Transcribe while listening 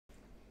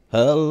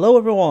Hello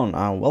everyone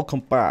and welcome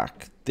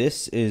back.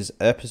 This is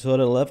episode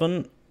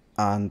 11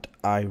 and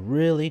I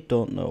really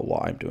don't know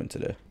what I'm doing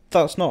today.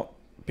 That's not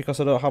because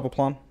I don't have a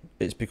plan,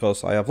 it's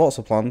because I have lots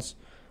of plans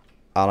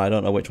and I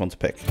don't know which one to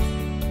pick.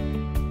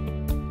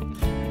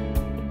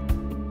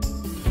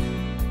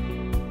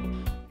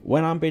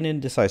 When I'm being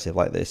indecisive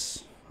like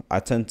this, I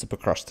tend to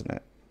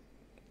procrastinate.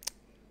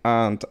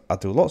 And I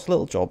do lots of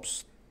little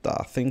jobs that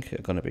I think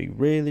are going to be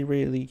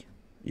really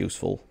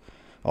useful.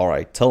 Or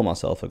I tell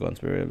myself are going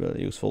to be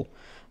really useful,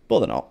 but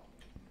they're not.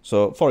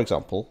 So, for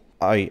example,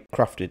 I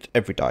crafted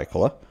every dye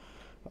colour.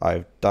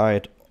 I've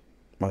dyed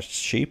my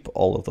sheep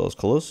all of those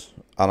colours,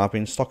 and I've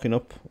been stocking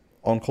up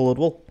on coloured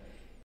wool.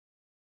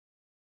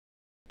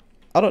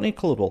 I don't need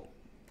coloured wool.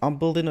 I'm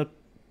building a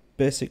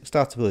basic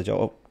starter village out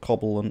of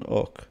cobble and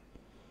oak.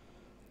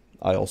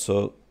 I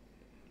also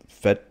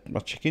fed my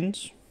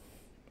chickens.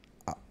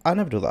 I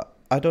never do that.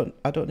 I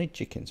don't need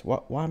chickens.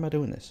 Why am I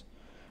doing this?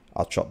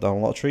 I'll chop down a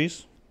lot of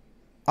trees.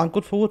 I'm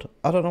good for wood.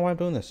 I don't know why I'm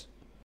doing this.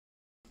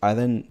 I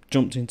then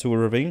jumped into a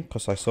ravine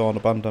because I saw an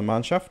abandoned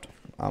mineshaft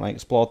and I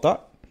explored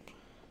that.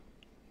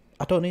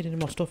 I don't need any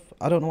more stuff.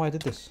 I don't know why I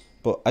did this.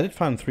 But I did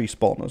find 3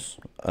 spawners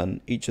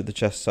and each of the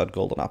chests had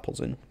golden apples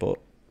in. But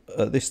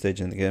at this stage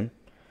in the game,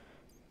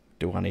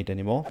 do I need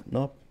any more?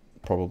 No,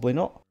 probably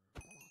not.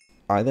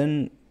 I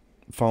then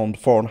found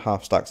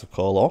 4.5 stacks of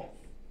coal ore.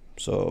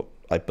 So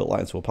I built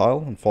that into a pile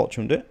and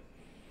fortuned it.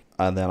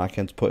 And then I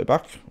came to put it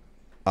back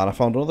and I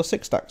found another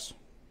 6 stacks.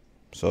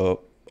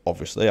 So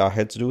obviously I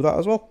had to do that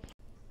as well.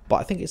 But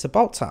I think it's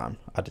about time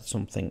I did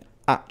something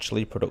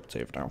actually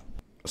productive now.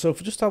 So if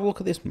we just have a look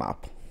at this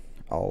map,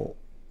 I'll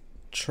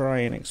try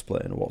and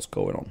explain what's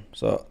going on.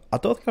 So I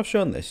don't think I've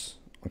shown this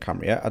on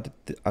camera yet.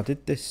 I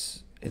did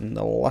this in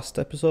the last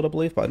episode, I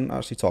believe, but I didn't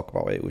actually talk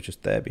about it. It was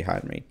just there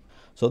behind me.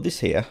 So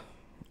this here,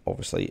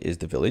 obviously, is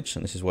the village,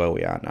 and this is where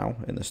we are now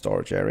in the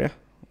storage area.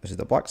 This is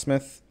the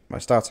blacksmith, my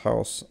starter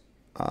house,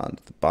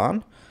 and the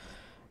barn.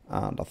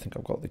 And I think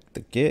I've got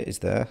the gate is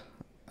there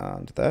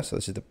and there. So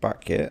this is the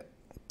back gate.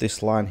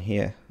 This line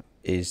here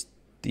is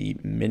the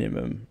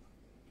minimum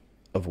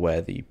of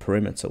where the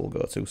perimeter will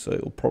go to, so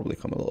it will probably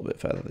come a little bit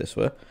further this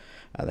way.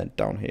 And then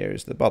down here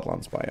is the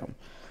Badlands biome.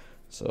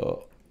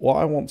 So what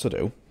I want to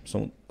do,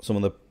 some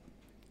of the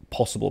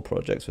possible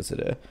projects for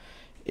today,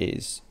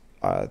 is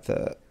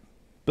either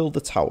build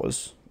the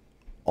towers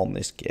on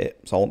this gate.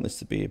 So I want this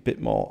to be a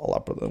bit more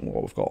elaborate than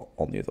what we've got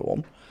on the other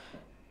one.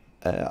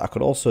 I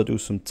could also do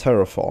some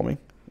terraforming.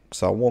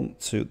 So I want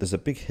to, there's a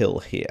big hill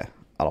here.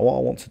 And what I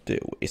want to do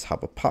is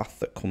have a path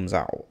that comes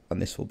out,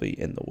 and this will be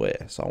in the way.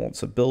 So I want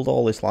to build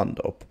all this land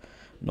up,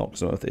 knock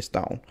some of this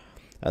down,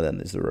 and then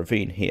there's the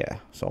ravine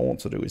here. So what I want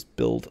to do is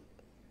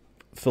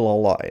fill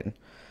all that in,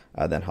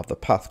 and then have the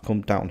path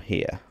come down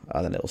here,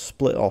 and then it'll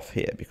split off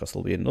here because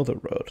there'll be another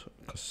road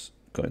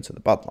going to the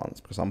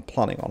Badlands, because I'm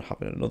planning on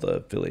having another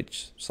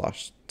village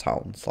 /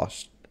 town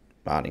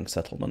 / mining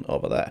settlement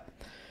over there.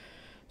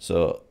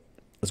 So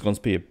there's going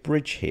to be a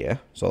bridge here,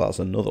 so that's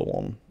another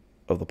one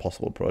of the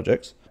possible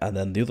projects. And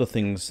then the other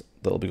things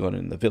that'll be going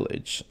in the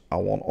village, I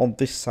want on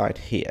this side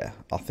here,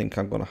 I think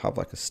I'm going to have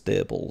like a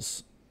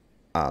stables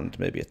and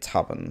maybe a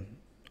tavern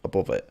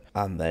above it.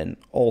 And then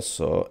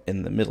also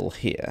in the middle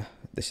here,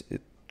 this is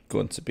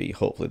going to be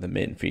hopefully the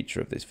main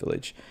feature of this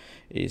village,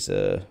 is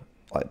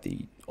like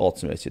the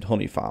automated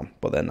honey farm.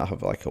 But then I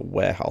have like a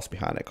warehouse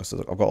behind it because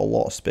I've got a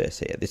lot of space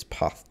here. This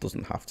path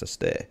doesn't have to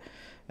stay.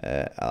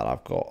 And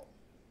I've got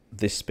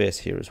this space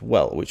here as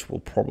well, which will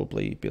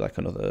probably be like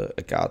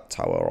a guard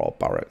tower or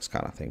barracks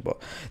kind of thing.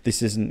 But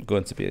this isn't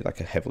going to be like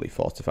a heavily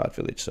fortified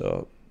village,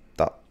 so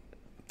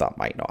that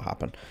might not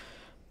happen.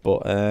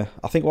 But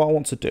I think what I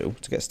want to do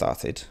to get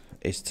started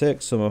is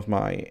take some of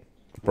my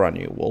brand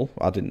new wool.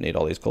 I didn't need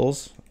all these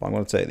colours, but I'm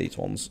going to take these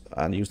ones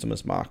and use them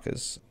as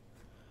markers.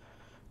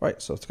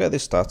 Right, so to get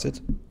this started,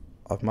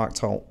 I've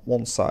marked out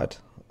one side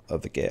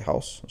of the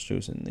gatehouse, just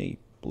using the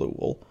blue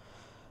wool,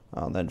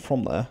 and then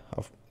from there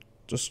I've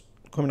just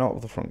coming out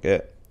of the front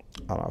gate,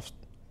 and I've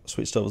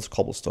switched over to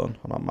cobblestone,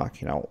 and I'm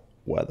marking out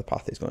where the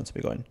path is going to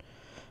be going.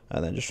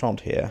 And then just around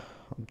here,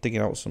 I'm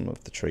digging out some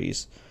of the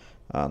trees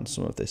and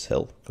some of this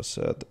hill, because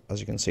as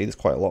you can see, there's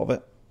quite a lot of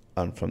it.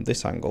 And from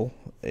this angle,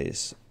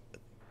 it's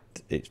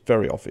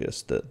very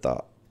obvious that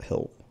that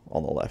hill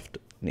on the left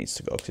needs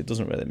to go, because it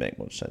doesn't really make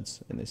much sense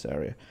in this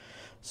area.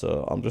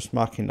 So I'm just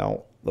marking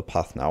out the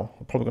path now.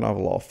 I'm probably going to have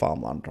a lot of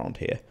farmland around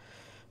here,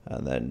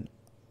 and then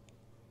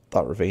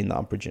that ravine that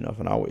I'm bridging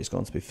over now is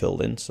going to be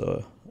filled in,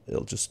 so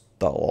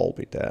that'll all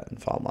be dirt and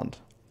farmland.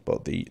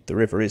 But the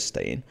river is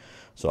staying,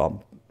 so I'm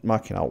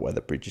marking out where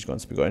the bridge is going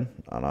to be going,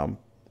 and I'm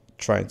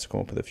trying to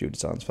come up with a few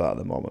designs for that at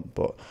the moment,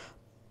 but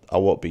I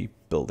won't be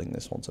building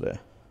this one today.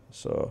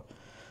 So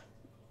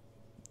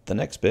the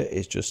next bit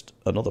is just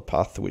another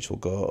path which will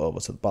go over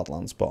to the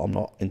Badlands, but I'm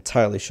not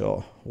entirely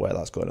sure where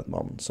that's going at the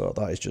moment, so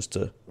that is just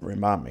to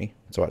remind me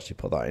to actually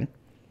put that in.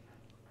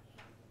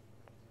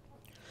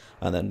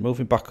 And then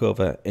moving back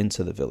over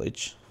into the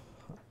village,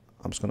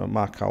 I'm just going to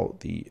mark out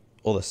the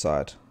other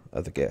side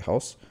of the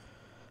gatehouse,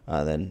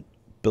 and then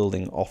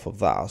building off of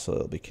that, so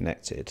it'll be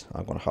connected.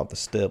 I'm going to have the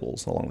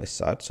stables along this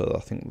side, so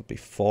I think there'll be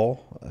 4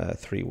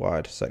 3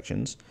 wide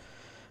sections.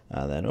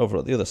 And then over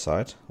at the other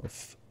side, I'll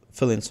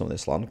fill in some of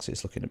this land because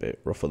it's looking a bit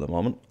rough at the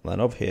moment. And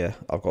then over here,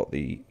 I've got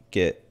the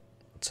gate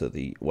to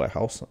the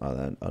warehouse, and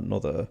then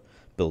another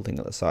building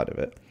at the side of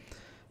it.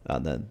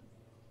 And then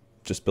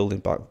just building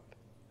back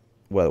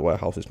where the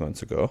warehouse is going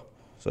to go.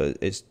 So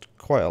it's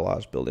quite a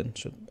large building,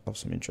 should have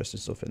some interesting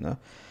stuff in there.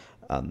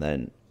 And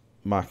then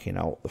marking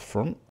out the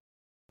front.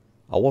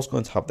 I was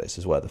going to have this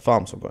as where the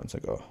farms were going to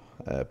go,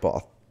 but I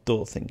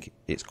don't think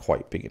it's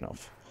quite big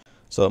enough.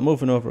 So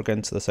moving over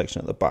again to the section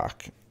at the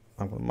back,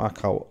 I'm going to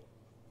mark out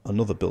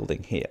another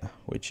building here,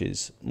 which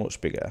is much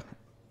bigger.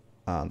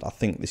 And I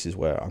think this is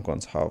where I'm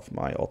going to have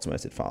my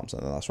automated farms,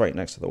 and then that's right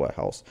next to the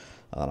warehouse,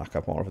 and then I can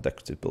have more of a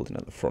decorative building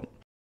at the front.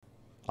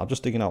 I'm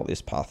just digging out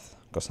this path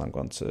because I'm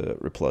going to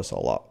replace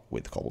all that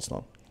with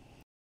cobblestone.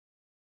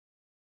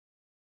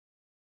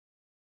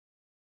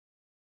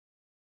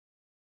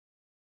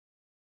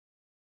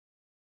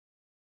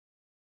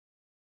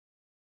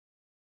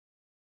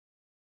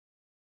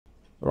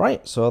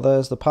 Right, so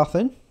there's the path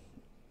in,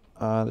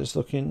 and it's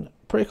looking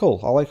pretty cool.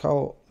 I like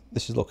how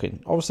this is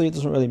looking. Obviously it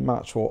doesn't really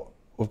match what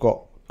we've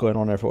got going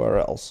on everywhere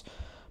else,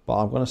 but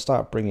I'm going to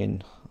start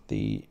bringing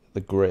the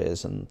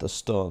greys and the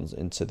stones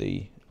into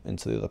the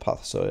other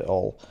path, so it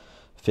all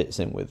fits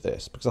in with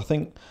this. Because I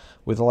think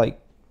with like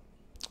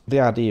the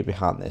idea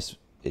behind this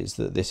is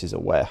that this is a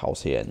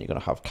warehouse here, and you're going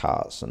to have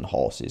carts and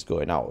horses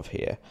going out of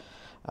here,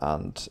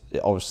 and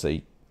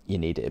obviously you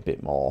need it a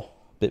bit more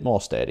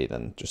steady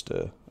than just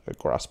a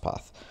grass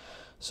path.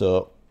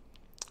 So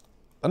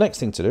the next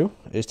thing to do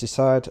is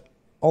decide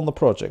on the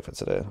project for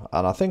today,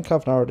 and I think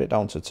I've narrowed it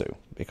down to 2,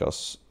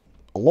 because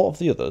a lot of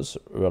the others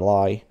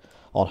rely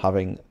on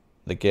having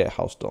the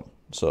gatehouse done.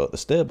 So the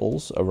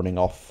stables are running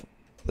off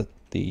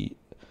the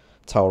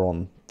tower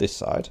on this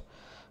side,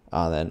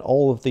 and then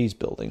all of these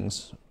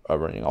buildings are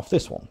running off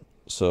this one.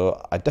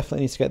 So I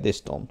definitely need to get this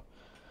done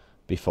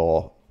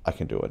before I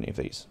can do any of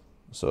these.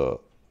 So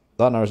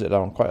that narrows it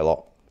down quite a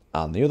lot.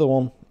 And the other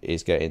one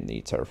is getting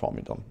the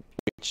terraforming done,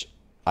 which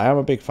I am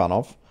a big fan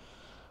of,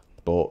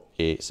 but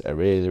it's a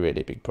really,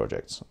 really big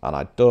project, and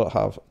I don't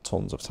have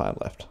tons of time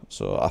left.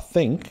 So I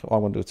think what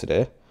I'm going to do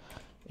today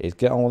is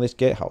get on with this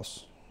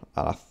gatehouse,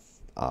 and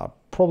I'm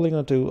probably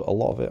going to do a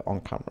lot of it on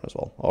camera as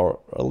well, or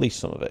at least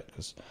some of it,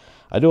 because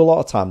I do a lot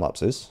of time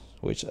lapses,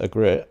 which are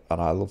great,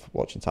 and I love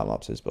watching time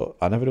lapses, but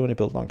I never do any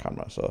building on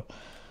camera. So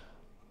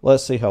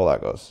let's see how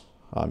that goes.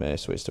 I may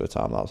switch to a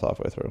time lapse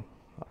halfway through,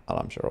 and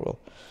I'm sure I will.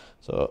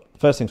 So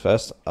first things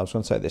first, I'm just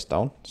going to take this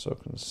down so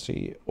I can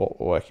see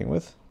what we're working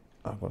with.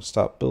 I'm going to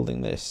start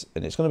building this,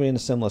 and it's going to be in a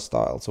similar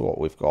style to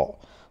what we've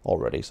got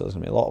already. So there's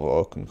going to be a lot of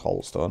oak and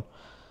cobblestone,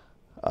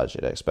 as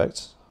you'd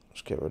expect.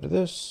 Just get rid of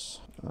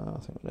this. I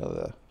think we're nearly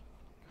there.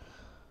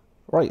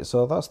 Right,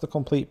 so that's the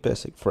complete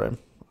basic frame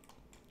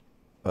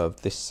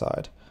of this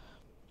side.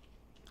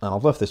 And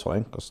I've left this one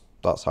in because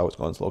that's how it's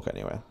going to look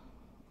anyway.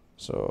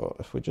 So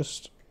if we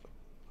just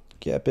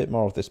get a bit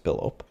more of this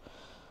built up,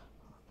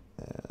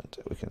 and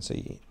we can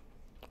see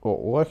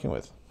what we're working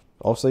with.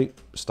 Obviously,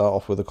 start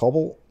off with a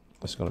cobble.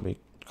 It's going to be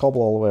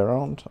cobble all the way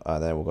around,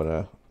 and then we're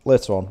going to,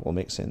 later on, we'll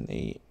mix in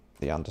the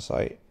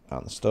andesite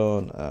and the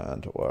stone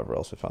and whatever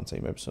else we fancy,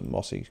 maybe some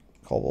mossy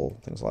cobble,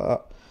 things like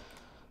that.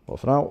 But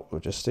for now,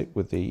 we'll just stick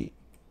with the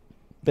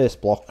base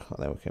block, and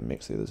then we can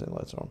mix the others in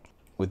later on.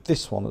 With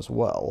this one as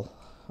well,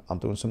 I'm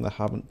doing something I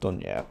haven't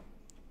done yet,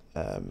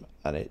 and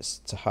it's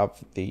to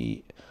have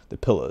the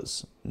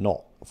pillars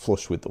not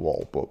flush with the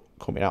wall, but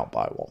coming out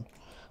by one.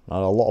 And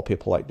a lot of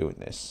people like doing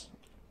this,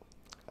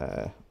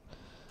 and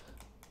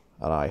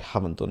I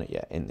haven't done it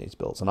yet in these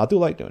builds, and I do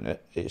like doing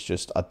it. It's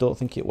just I don't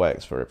think it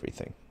works for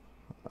everything,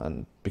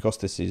 and because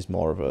this is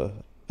more of a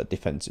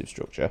defensive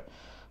structure,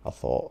 I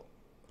thought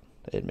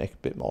it'd make a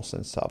bit more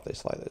sense to have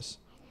this like this.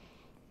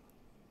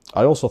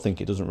 I also think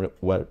it doesn't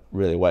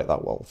really work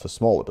that well for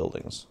smaller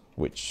buildings,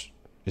 which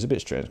is a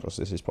bit strange because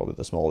this is probably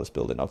the smallest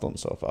building I've done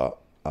so far,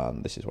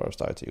 and this is where I've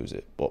started to use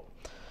it, but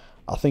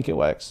I think it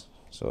works,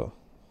 so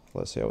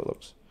let's see how it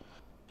looks.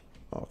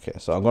 Okay,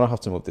 so I'm going to have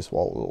to move this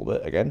wall a little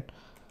bit again.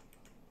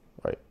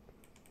 Right.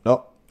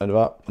 No, end of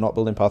that. Not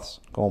building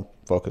paths. Come on,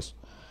 focus.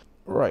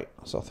 Right,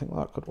 so I think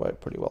that could work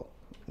pretty well.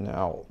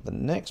 Now, the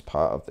next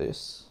part of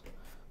this,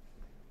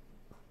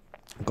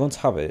 I'm going to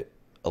have it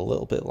a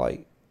little bit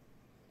like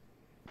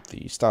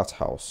the starter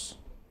house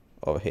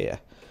over here.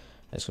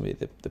 It's going to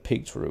be the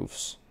peaked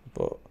roofs,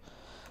 but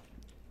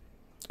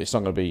it's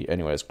not going to be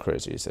anywhere as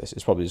crazy as this.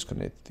 It's probably just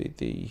going to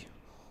be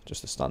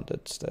just the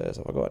standard stairs.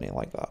 Have I got any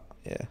like that?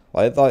 Yeah,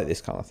 like this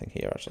kind of thing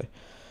here actually.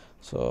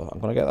 So I'm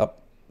going to get that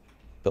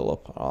built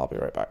up, and I'll be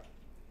right back.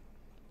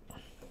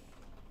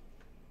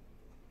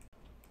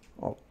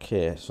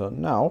 Okay, so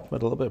now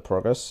made a little bit of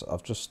progress.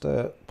 I've just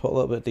put a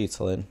little bit of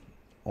detail in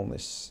on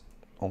this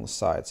on the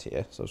sides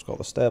here. So it's got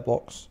the stair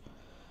blocks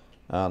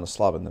and the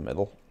slab in the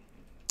middle,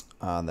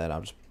 and then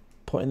I'm just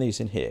putting these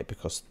in here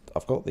because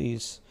I've got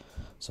these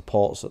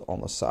supports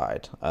on the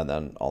side, and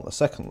then on the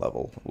second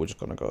level we're just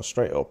going to go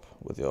straight up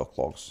with the oak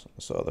logs,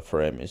 so the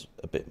frame is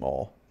a bit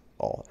more,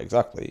 or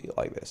exactly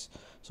like this,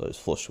 so it's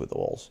flush with the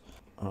walls.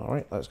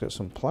 Alright, let's get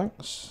some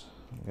planks,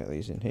 get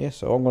these in here.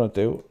 So what I'm going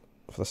to do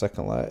for the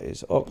second layer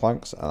is oak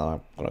planks, and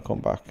I'm going to come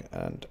back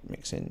and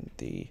mix in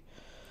the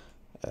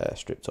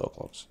stripped oak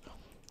logs.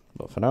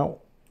 But for now,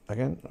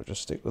 again, I'll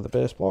just stick with the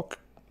base block.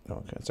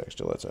 Okay,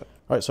 texture later.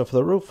 Right, so for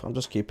the roof, I'm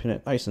just keeping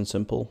it nice and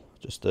simple,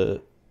 just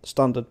a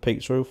standard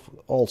peaked roof,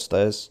 all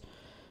stairs,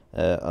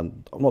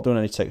 and I'm not doing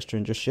any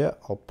texturing just yet.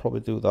 I'll probably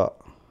do that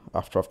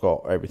after I've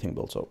got everything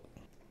built up.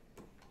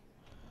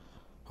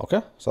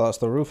 Okay, so that's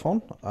the roof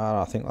on, and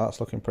I think that's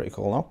looking pretty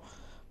cool now.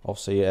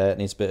 Obviously it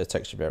needs a bit of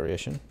texture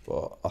variation,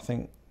 but I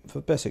think for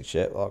the basic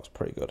shape that looks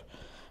pretty good.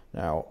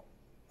 Now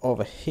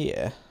over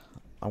here,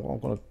 what I'm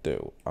going to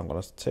do, I'm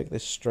going to take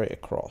this straight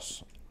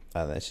across,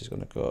 and this is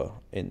going to go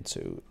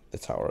into the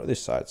tower at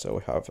this side, so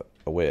we have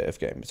a way of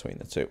getting between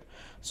the two.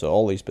 So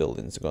all these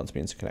buildings are going to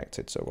be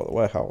interconnected, so we've got the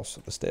warehouse,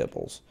 the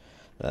stables,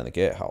 and then the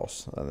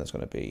gatehouse, and then there's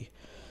going to be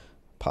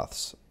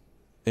paths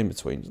in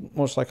between,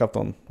 much like I've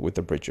done with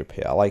the bridge up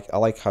here. I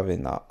like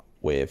having that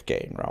way of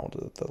getting around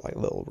the like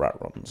little rat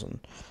runs and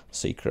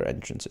secret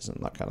entrances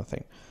and that kind of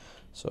thing.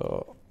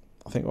 So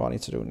I think what I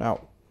need to do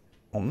now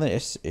on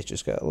this is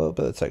just get a little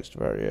bit of texture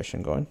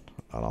variation going,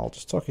 and I'll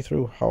just talk you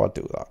through how I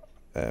do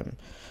that.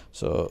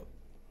 So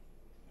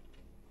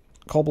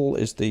cobble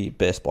is the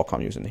base block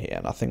I'm using here,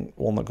 and I think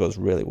one that goes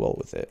really well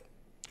with it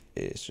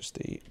is just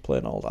the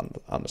plain old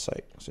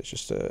andesite. So it's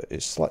just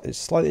it's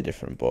slightly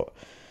different, but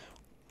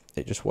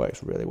it just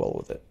works really well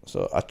with it.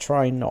 So I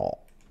try not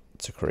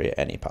to create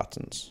any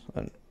patterns,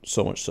 and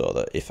so much so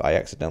that if I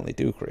accidentally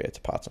do create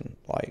a pattern,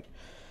 like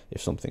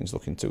if something's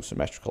looking too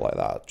symmetrical like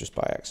that just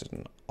by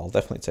accident, I'll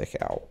definitely take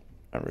it out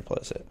and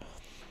replace it.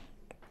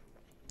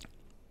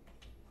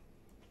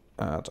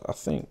 And I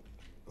think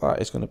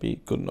that is going to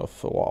be good enough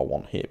for what I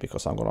want here,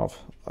 because I've got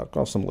to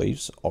have some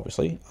leaves.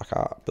 Obviously I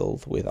can't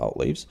build without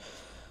leaves,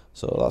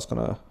 so that's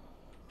going to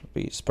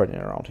be spreading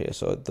around here.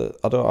 So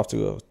I don't have to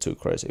go too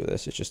crazy with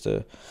this. It's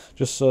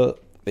just so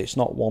it's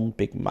not one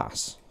big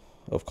mass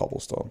of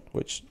cobblestone,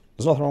 which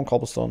there's nothing wrong with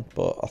cobblestone,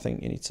 but I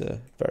think you need to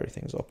vary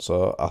things up.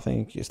 So I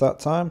think it's that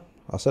time.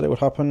 I said it would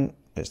happen.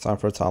 It's time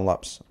for a time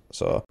lapse.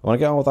 So I want to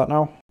get on with that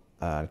now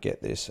and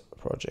get this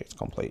project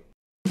complete.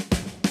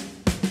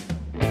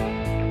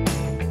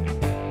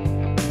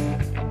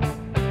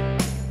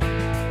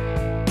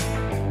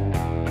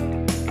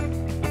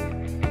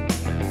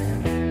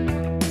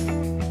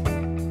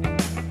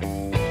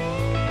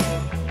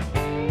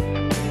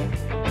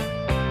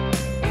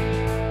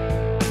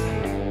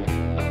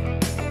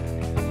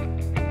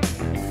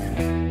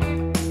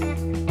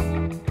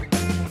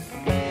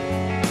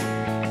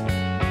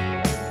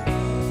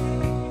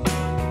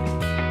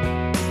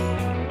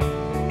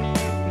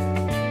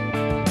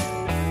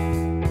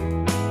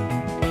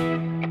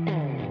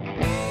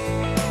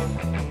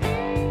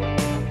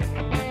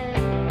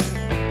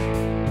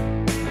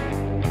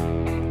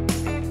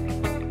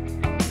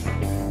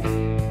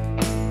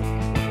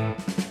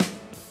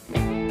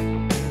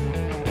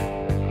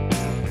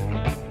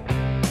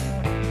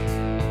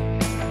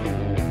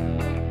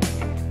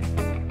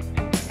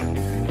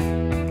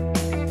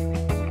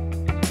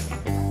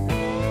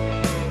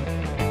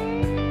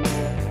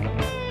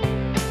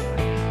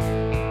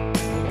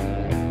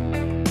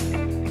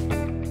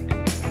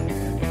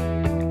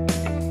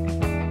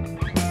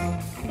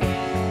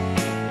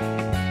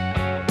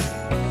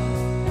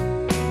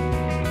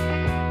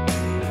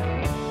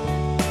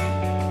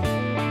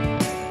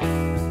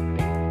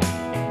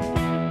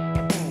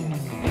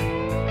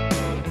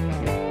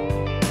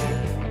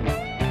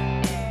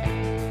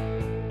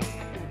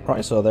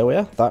 Right, so there we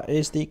are. That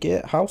is the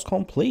gatehouse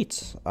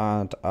complete,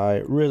 and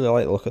I really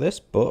like the look of this,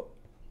 but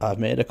I've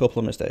made a couple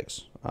of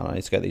mistakes, and I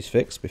need to get these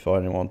fixed before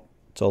anyone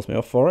tells me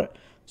off for it.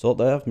 So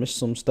there, I've missed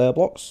some stair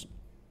blocks,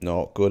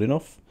 not good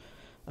enough,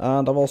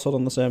 and I've also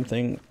done the same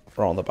thing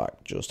around the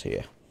back, just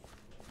here.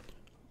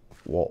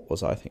 What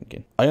was I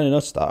thinking? I only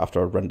noticed that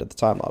after I rendered the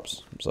time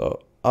lapse,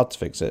 so I had to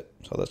fix it.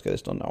 So let's get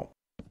this done now.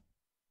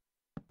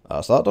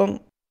 That's that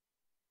done,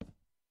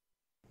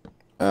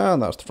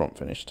 and that's the front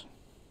finished.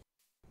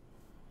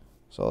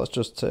 So let's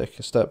just take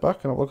a step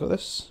back and have a look at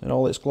this in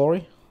all its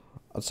glory.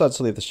 I decided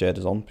to leave the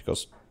shaders on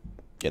because,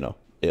 you know,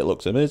 it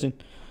looks amazing.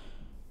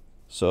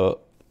 So,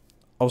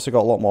 obviously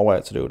got a lot more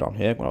work to do down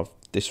here. I'm going to have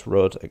this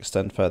road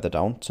extend further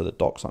down to the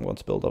docks I'm going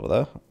to build over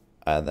there.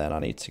 And then I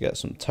need to get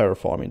some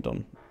terraforming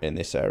done in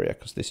this area,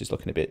 because this is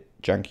looking a bit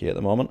janky at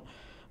the moment.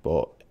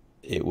 But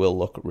it will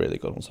look really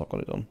good once I've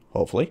got it done,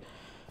 hopefully.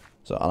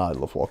 So, and I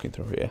love walking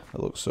through here. It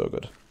looks so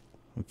good.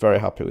 I'm very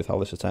happy with how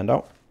this has turned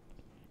out.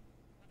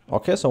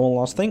 Okay, so one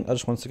last thing, I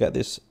just wanted to get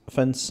this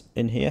fence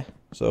in here.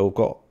 So we've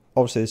got,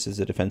 obviously this is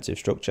a defensive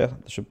structure,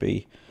 there should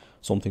be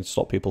something to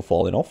stop people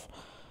falling off.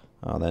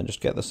 And then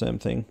just get the same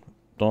thing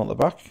done at the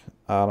back,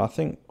 and I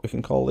think we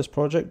can call this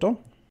project done.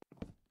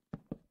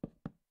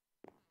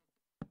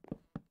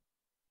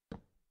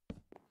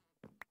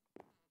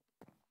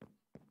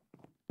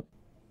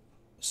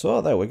 So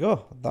there we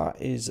go.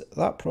 That is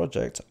that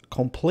project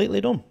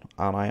completely done,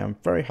 and I am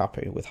very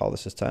happy with how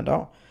this has turned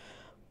out.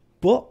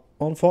 But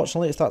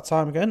unfortunately, it's that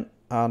time again,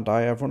 and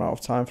I have run out of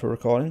time for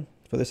recording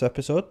for this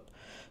episode.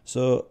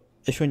 So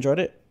if you enjoyed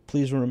it,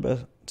 please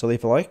remember to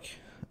leave a like,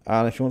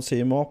 and if you want to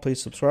see more,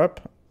 please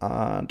subscribe,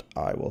 and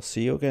I will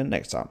see you again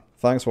next time.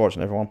 Thanks for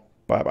watching, everyone.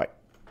 Bye bye.